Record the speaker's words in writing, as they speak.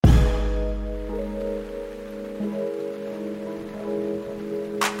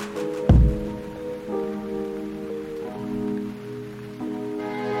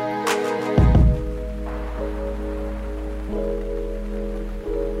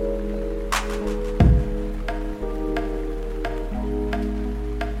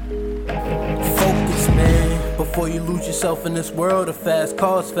before you lose yourself in this world of fast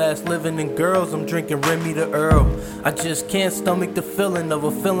cars, fast living, and girls. I'm drinking Remy the Earl. I just can't stomach the feeling of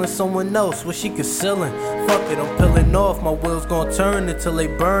a feeling someone else wish she concealing. Fuck it, I'm peeling off, my wheels gon' turn until they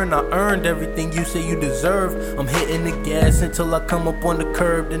burn. I earned everything you say you deserve. I'm hitting the gas until I come up on the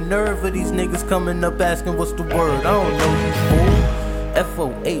curb. The nerve of these niggas coming up asking what's the word. I don't know, you fool.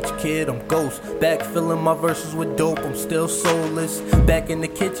 FOH kid, I'm ghost. Back filling my verses with dope, I'm still soulless. Back in the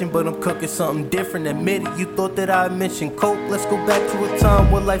kitchen, but I'm cooking something different. Admit it, you thought that I mentioned coke. Let's go back to a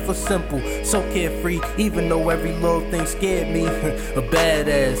time where life was simple, so carefree, even though every little thing scared me. A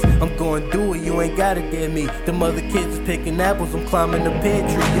badass, I'm gonna do it, you ain't gotta dare me. Them other kids picking apples, I'm climbing the pear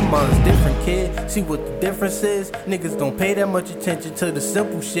tree. Your mind's different, kid, see what the difference is? Niggas don't pay that much attention to the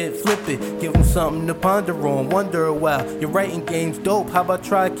simple shit. Flip it, give them something to ponder on, wonder a while. Your writing game's dope, how about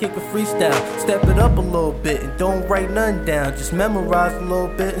try to kick a freestyle? Step it up a little bit and don't write nothing down. Just memorize a little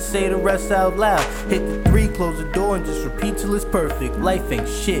bit and say the rest out loud. Hit the 3, close the door and just repeat till it's perfect. Life ain't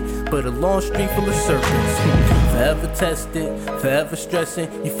shit but a long street full of serpents. Forever tested, forever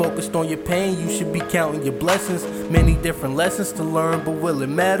stressing. You focused on your pain, you should be counting your blessings. Many different lessons to learn, but will it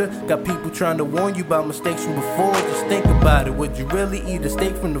matter? Got people trying to warn you about mistakes from before. Just think about it, would you really eat a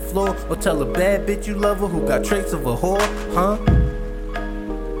steak from the floor? Or tell a bad bitch you love her who got traits of a whore, huh?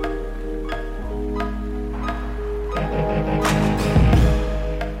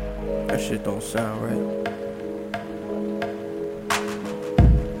 That shit don't sound right.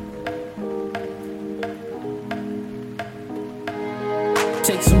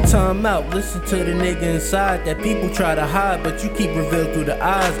 Take some time out, listen to the nigga inside that people try to hide, but you keep revealed through the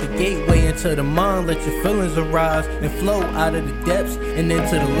eyes. The gateway into the mind, let your feelings arise and flow out of the depths and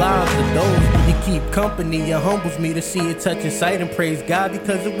into the lives of those you keep company. It humbles me to see it touch in sight and praise God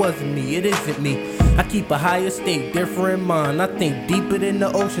because it wasn't me, it isn't me. I keep a higher state, different mind. I think deeper than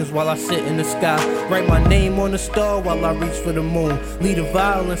the oceans while I sit in the sky. Write my name on the star while I reach for the moon. Leave the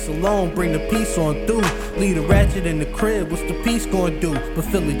violence alone, bring the peace on through. Leave the ratchet in the crib, what's the peace gonna do? But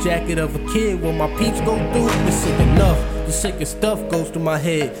feel the jacket of a kid when my peeps go through. It's sick enough, the sickest stuff goes through my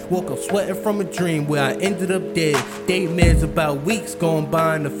head. Woke up sweating from a dream where I ended up dead. Daymans about weeks going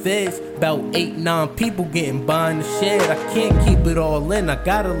by in the feds. About 8, 9 people getting by in the shed. I can't keep it all in, I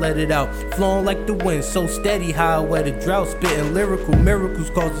gotta let it out. Flowing like the wind, so steady how I wear the drought. Spitting lyrical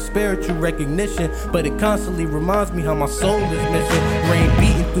miracles cause a spiritual recognition. But it constantly reminds me how my soul is missing. Rain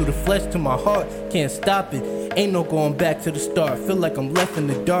beating through the flesh to my heart, can't stop it. Ain't no going back to the start, feel like I'm left in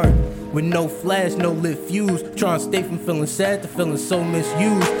the dark. With no flash, no lit fuse. Trying to stay from feeling sad to feeling so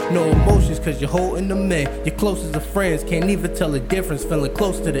misused. No emotions cause you're holding them in. Your closest of friends can't even tell the difference. Feeling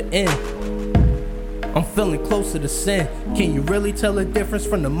close to the end, I'm feeling close to the sin. Can you really tell the difference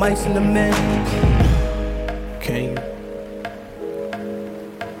from the mice and the men? Can you?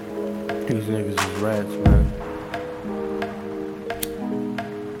 These niggas is rats, man.